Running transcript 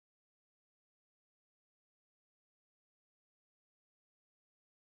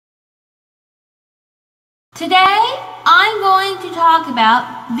Today, I'm going to talk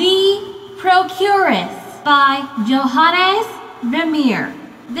about The Procuress by Johannes Vermeer.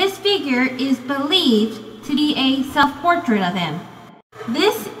 This figure is believed to be a self-portrait of him.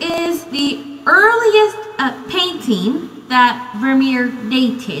 This is the earliest painting that Vermeer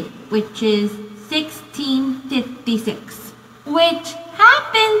dated, which is 1656, which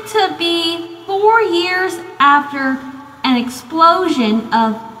happened to be 4 years after an explosion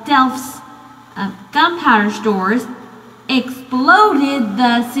of Delft's gunpowder stores exploded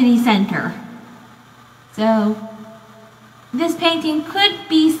the city center. So this painting could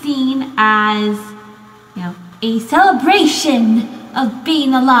be seen as, a celebration of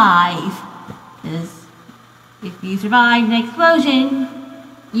being alive. Because if you survived an explosion,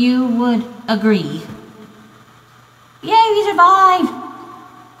 you would agree. Yay, we survived!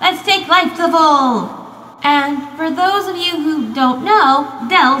 Let's take life to the full! And for those of you who don't know,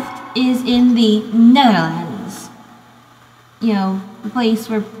 Delft is in the Netherlands. The place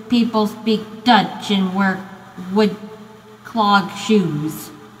where people speak Dutch and wear wood-clogged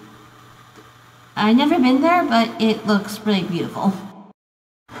shoes. I've never been there, but it looks really beautiful.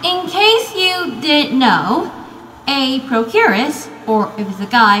 In case you didn't know, a procuress, or if it's a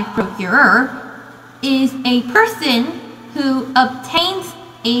guy, procurer, is a person who obtains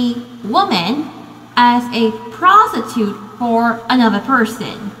a woman as a prostitute for another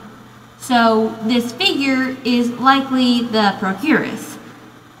person. So this figure is likely the procuress,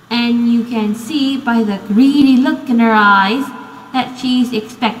 and you can see by the greedy look in her eyes that she's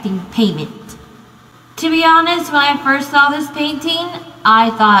expecting payment. To be honest, when I first saw this painting, I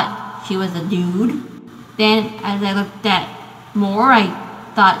thought she was a dude. Then as I looked at more, I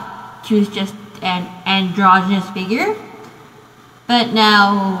thought she was just an androgynous figure. But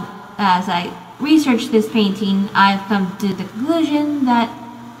now, as I researched this painting, I've come to the conclusion that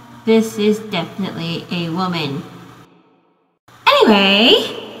this is definitely a woman. Anyway,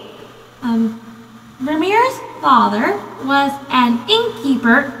 Vermeer's father was an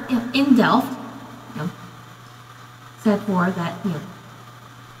innkeeper in Delft. Said for that,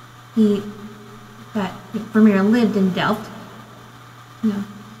 Vermeer lived in Delft.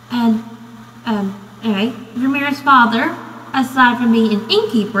 And anyway, Vermeer's father, aside from being an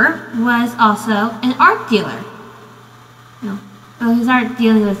innkeeper, was also an art dealer. Well, his art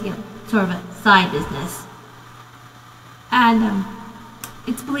dealing was, sort of a side business. And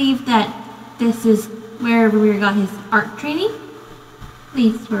it's believed that this is where Vermeer got his art training. At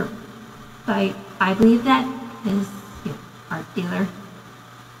least I believe that his art dealer.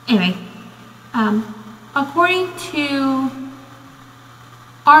 Anyway, according to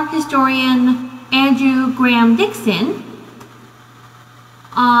art historian Andrew Graham Dixon,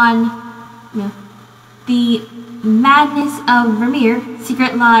 on the Madness of Vermeer,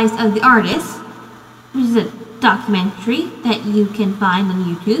 Secret Lives of the Artist, which is a documentary that you can find on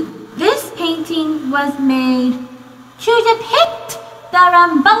YouTube. This painting was made to depict the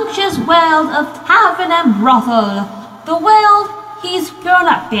rambunctious world of tavern and brothel, the world he's grown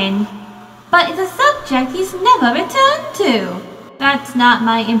up in, but it's a subject he's never returned to. That's not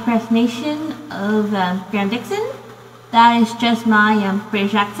my impersonation of Graham Dixon. That is just my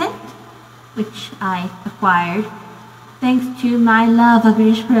British accent, which I acquired thanks to my love of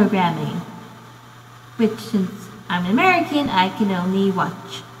British programming, which, since I'm an American, I can only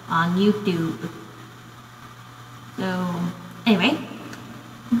watch on YouTube. So, anyway,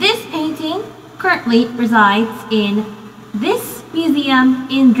 this painting currently resides in this museum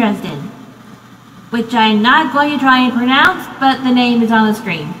in Dresden, which I'm not going to try and pronounce, but the name is on the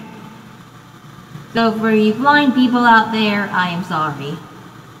screen. So for you blind people out there, I am sorry.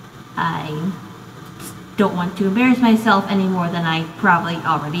 I don't want to embarrass myself any more than I probably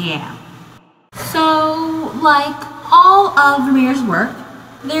already am. So, like all of Vermeer's work,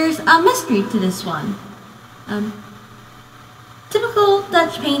 there's a mystery to this one. Typical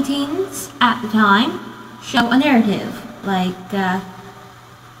Dutch paintings at the time show a narrative, like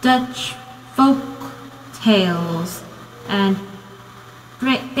Dutch folk tales and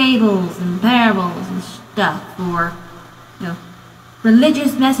fables and parables and stuff, or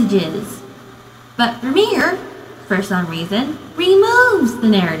religious messages. But Vermeer, for some reason, removes the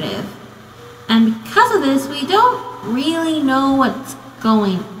narrative, and because of this, we don't really know what's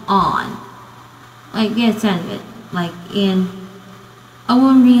going on. Like, get a sense of it. Like in a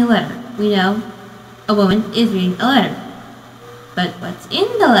woman reading a letter, we know a woman is reading a letter, but what's in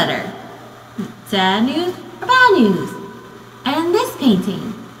the letter? Sad news or bad news? And in this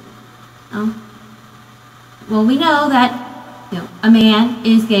painting, well, we know that a man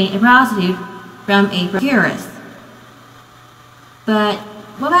is getting a prostitute from a procuress. But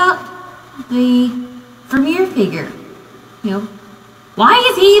what about the Vermeer figure. Why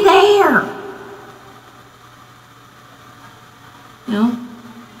is he there?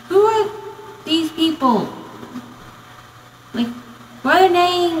 Who are these people? What are their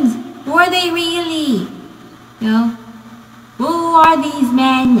names? Who are they really? Who are these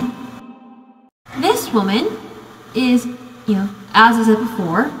men? This woman is, as I said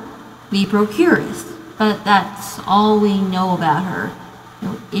before, the Procuress, but that's all we know about her.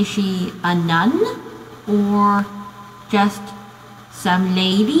 Is she a nun? Or just some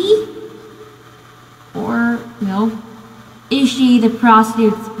lady? Or, is she the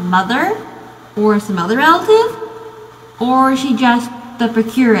prostitute's mother? Or some other relative? Or is she just the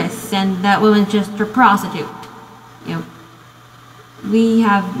Procuress and that woman's just a prostitute? We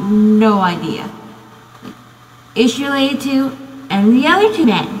have no idea. Is she related to any of the other two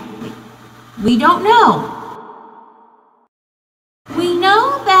men? We don't know. We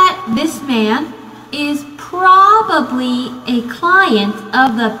know that this man is probably a client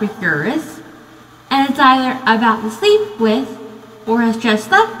of the Procuress, and it's either about to sleep with or has just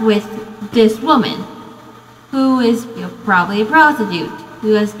slept with this woman, who is probably a prostitute,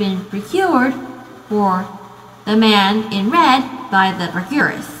 who has been procured for the man in red by the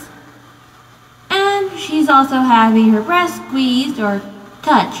Procuress. And she's also having her breast squeezed or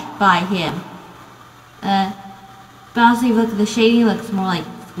touched by him. But also if you look at the shading, it looks more like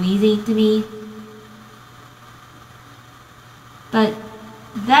squeezing to me. But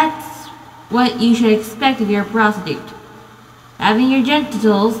that's what you should expect if you're a prostitute. Having your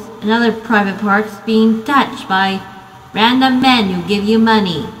genitals and other private parts being touched by random men who give you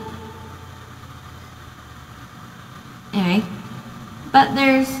money. Anyway, but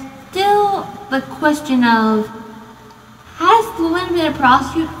there's still the question of, has the woman been a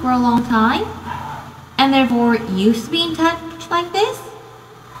prostitute for a long time and therefore used to being touched like this?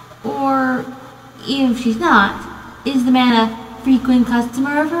 Or even if she's not, is the man a frequent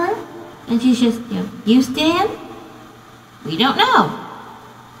customer of her and she's just used to him? We don't know.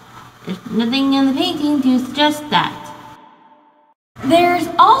 There's nothing in the painting to suggest that. There's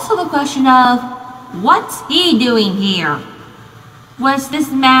also the question of, what's he doing here? Was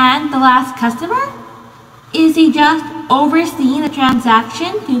this man the last customer? Is he just overseeing the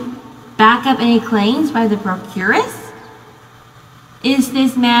transaction to back up any claims by the Procuress? Is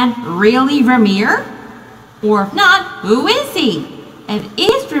this man really Vermeer? Or if not, who is he? If it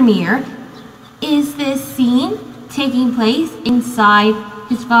is Vermeer, is this scene taking place inside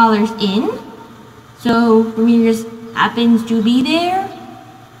his father's inn? So Vermeer happens to be there?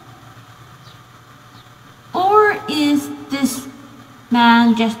 Or is this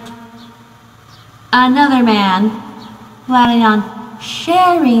man just another man planning on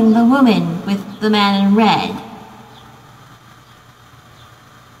sharing the woman with the man in red?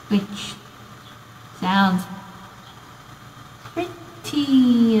 Which sounds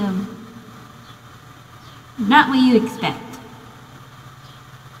pretty, not what you expect.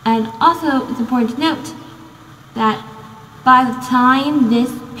 And also, it's important to note that by the time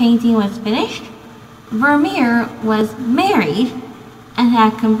this painting was finished, Vermeer was married and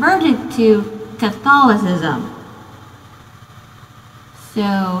had converted to Catholicism.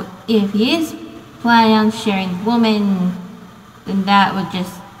 So if he is planning on sharing the woman, then that would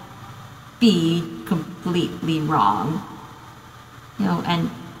just be completely wrong. And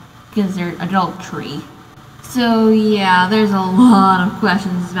considered adultery. So yeah, there's a lot of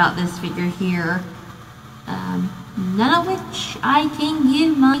questions about this figure here. None of which I can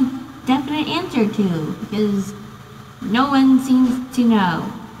give my definite answer to, because no one seems to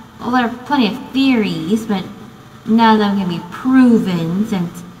know. Well, there are plenty of theories, but none of them can be proven,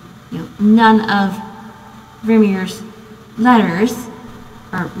 since none of Vermeer's letters,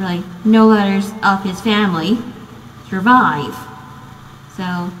 or really no letters of his family, survive.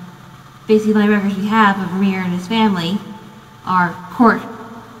 So basically, the only records we have of Vermeer and his family are court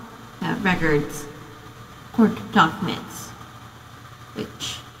records, court documents,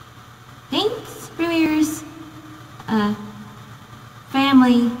 which paints Vermeer's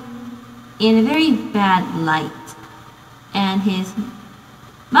family in a very bad light, and his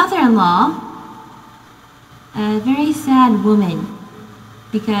mother-in-law a very sad woman,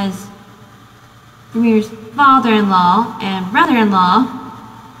 because Vermeer's father-in-law and brother-in-law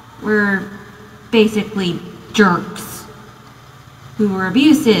were basically jerks who were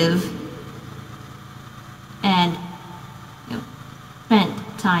abusive and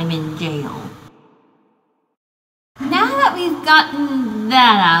spent time in jail. Now that we've gotten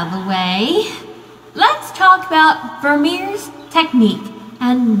that out of the way, let's talk about Vermeer's technique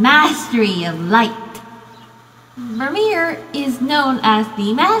and mastery of light. Vermeer is known as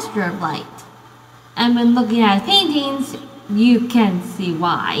the master of light, And when looking at his paintings, you can see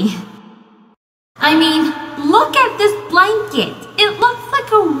why. I mean, look at this blanket. It looks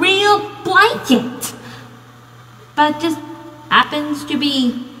like a real blanket, but just happens to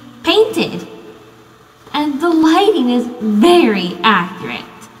be painted. And the lighting is very accurate.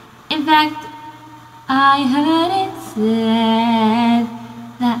 In fact, I heard it said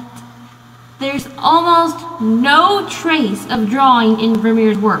that there's almost no trace of drawing in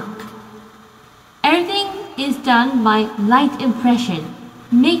Vermeer's work. Everything is done by light impression,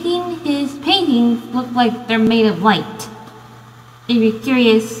 making his paintings look like they're made of light. If you're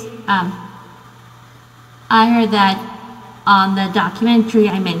curious, I heard that on the documentary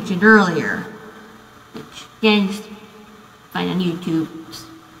I mentioned earlier, which again, just find on YouTube.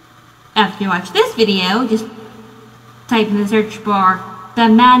 After you watch this video, just type in the search bar, "The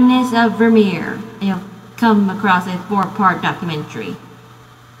Madness of Vermeer," and you'll come across a 4-part documentary.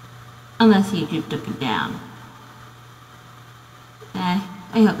 Unless YouTube took it down. I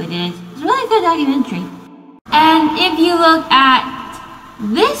hope they didn't. It's a really good documentary. And if you look at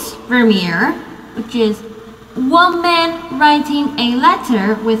this Vermeer, which is woman writing a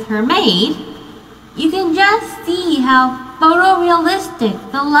letter with her maid, you can just see how photorealistic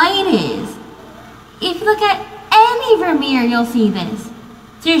the light is. If you look at any Vermeer, you'll see this.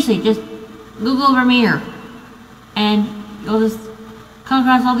 Seriously, just Google Vermeer, and you'll just come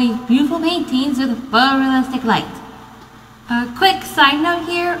across all these beautiful paintings with photorealistic light. A quick side note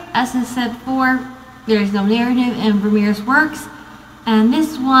here, as I said before, there's no narrative in Vermeer's works, and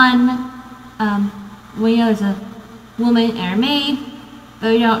this one, we know there's a woman and her maid,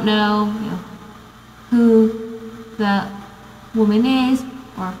 but we don't know, who the woman is,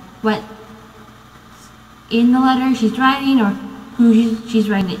 or what in the letter she's writing, or who she's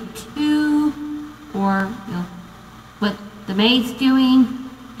writing it to, or what the maid's doing.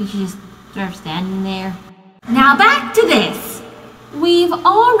 She's just sort of standing there. Now back to this. We've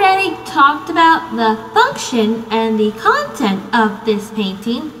already talked about the function and the content of this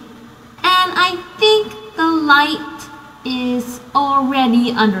painting, and I think the light is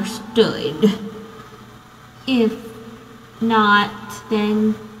already understood. If not,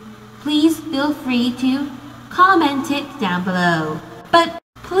 then please feel free to comment it down below. But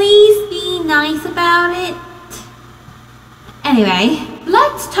please be nice about it. Anyway,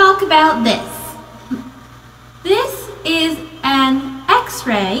 let's talk about this. This is an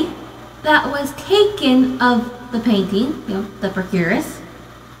X-ray that was taken of the painting, the Procuress,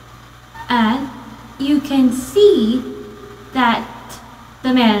 and you can see that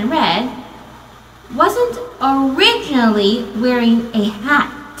the man in red wasn't originally wearing a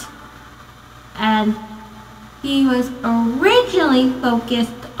hat, and he was originally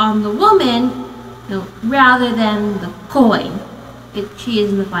focused on the woman rather than the coin, which she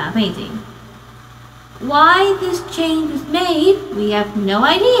is in the final painting. Why this change was made, we have no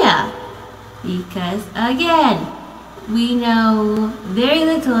idea, because again, we know very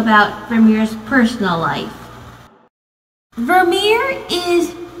little about Vermeer's personal life. Vermeer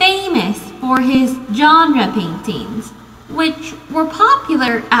is famous for his genre paintings, which were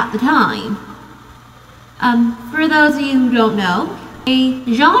popular at the time. For those of you who don't know, a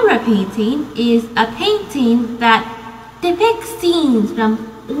genre painting is a painting that depicts scenes from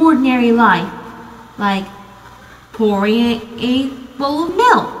ordinary life, like pouring a bowl of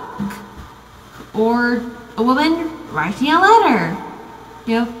milk, or a woman writing a letter,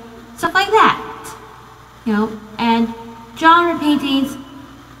 stuff like that. And genre paintings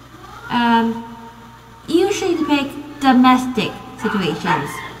usually depict domestic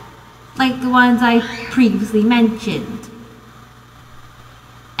situations, like the ones I previously mentioned.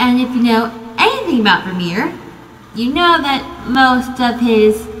 And if you know anything about Vermeer, you know that most of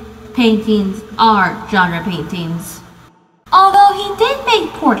his paintings are genre paintings. Although he did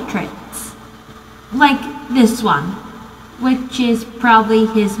make portraits, like this one, which is probably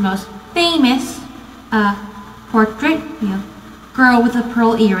his most famous portrait, girl with a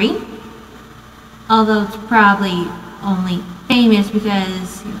pearl earring. Although it's probably only famous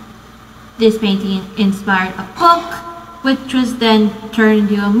because this painting inspired a book, which was then turned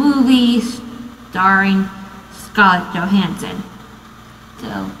into a movie starring Scarlett Johansson.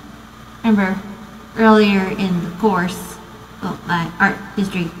 So, remember earlier in the course, my Art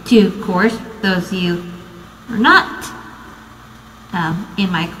History 2 course, those of you who are not in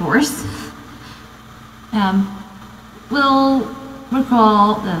my course, will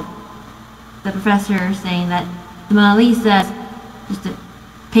recall the professor saying that the Mona Lisa is just a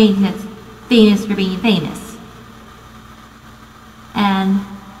painting that's famous for being famous. And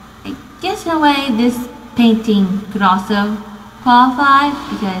I guess in a way this painting could also qualify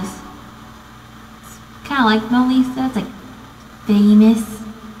because it's kind of like Mona Lisa. It's like famous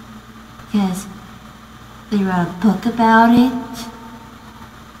because they wrote a book about it,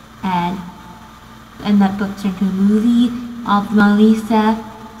 and that book turned into a movie of Mona Lisa.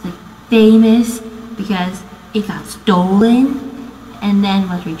 It's like famous because it got stolen and then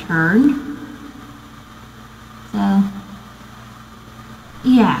was returned. So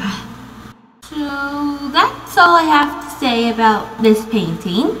yeah. So that's all I have to say about this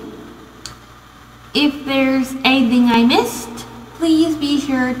painting. If there's anything I missed, please be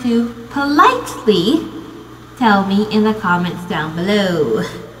sure to politely tell me in the comments down below.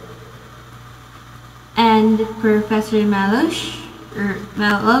 And Professor Maloche,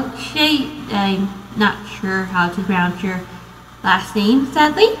 I'm not sure how to pronounce your last name,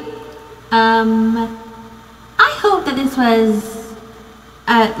 sadly. I hope that this was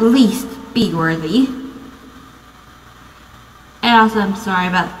at least be-worthy. And also, I'm sorry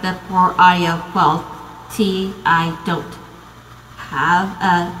about the poor audio quality. I don't have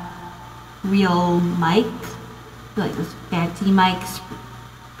a real mic, like those fancy mics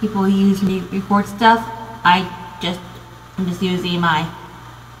people use when you record stuff. I'm just using my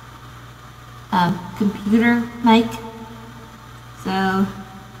computer mic. So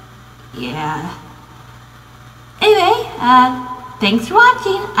yeah. Anyway, thanks for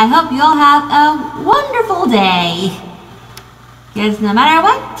watching. I hope you all have a wonderful day. Because no matter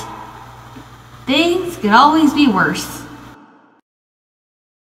what, things could always be worse.